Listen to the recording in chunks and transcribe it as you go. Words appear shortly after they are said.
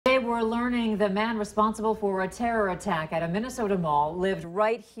we're learning the man responsible for a terror attack at a Minnesota mall lived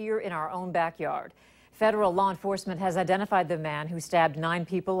right here in our own backyard. Federal law enforcement has identified the man who stabbed 9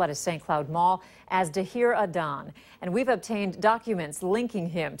 people at a St. Cloud mall as Dahir Adan, and we've obtained documents linking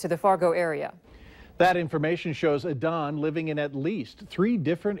him to the Fargo area. That information shows Adan living in at least 3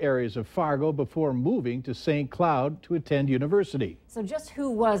 different areas of Fargo before moving to St. Cloud to attend university. So just who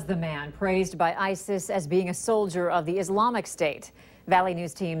was the man praised by ISIS as being a soldier of the Islamic State? Valley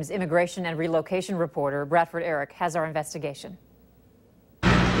News Team's immigration and relocation reporter Bradford Eric has our investigation.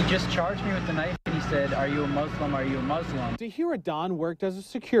 He just charged me with the knife and he said, "Are you a Muslim? Are you a Muslim?" Dahir Adan worked as a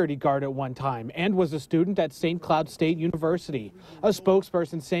security guard at one time and was a student at St. Cloud State University. A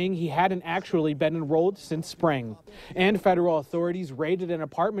spokesperson saying he hadn't actually been enrolled since spring. And federal authorities raided an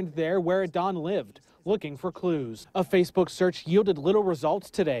apartment there where Adan lived, looking for clues. A Facebook search yielded little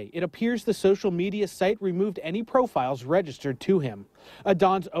results today. It appears the social media site removed any profiles registered to him.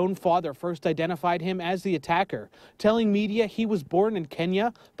 Adan's own father first identified him as the attacker, telling media he was born in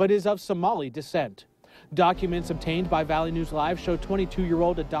Kenya but is of Somali descent. Documents obtained by Valley News Live show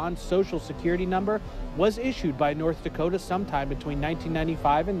 22-year-old Adan's social security number was issued by North Dakota sometime between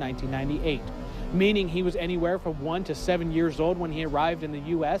 1995 and 1998. Meaning he was anywhere from 1 to 7 years old when he arrived in the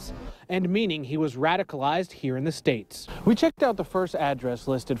U.S., and meaning he was radicalized here in the States. We checked out the first address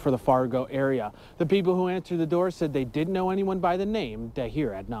listed for the Fargo area. The people who answered the door said they didn't know anyone by the name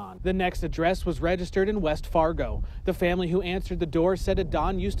Dahir Adan. The next address was registered in West Fargo. The family who answered the door said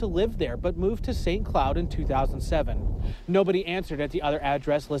Adan used to live there but moved to St. Cloud in 2007. Nobody answered at the other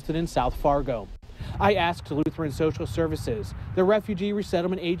address listed in South Fargo. I asked Lutheran Social Services, the refugee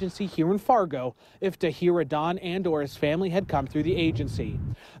resettlement agency here in Fargo, if Dahir Adan and or his family had come through the agency.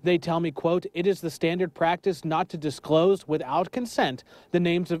 They tell me, quote, "It is the standard practice not to disclose without consent the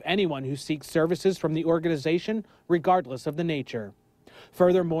names of anyone who seeks services from the organization, regardless of the nature."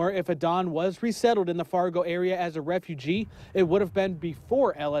 Furthermore, if Adan was resettled in the Fargo area as a refugee, it would have been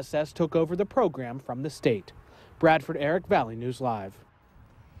before LSS took over the program from the state. Bradford Eric, Valley News Live.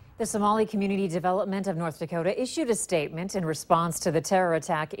 The Somali Community Development of North Dakota issued a statement in response to the terror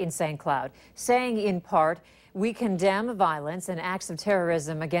attack in St. Cloud, saying in part, "We condemn violence and acts of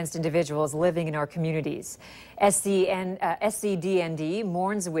terrorism against individuals living in our communities. SCDND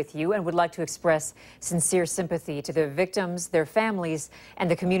mourns with you and would like to express sincere sympathy to the victims, their families,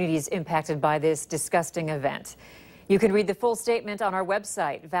 and the communities impacted by this disgusting event." You can read the full statement on our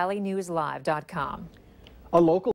website, valleynewslive.com. A local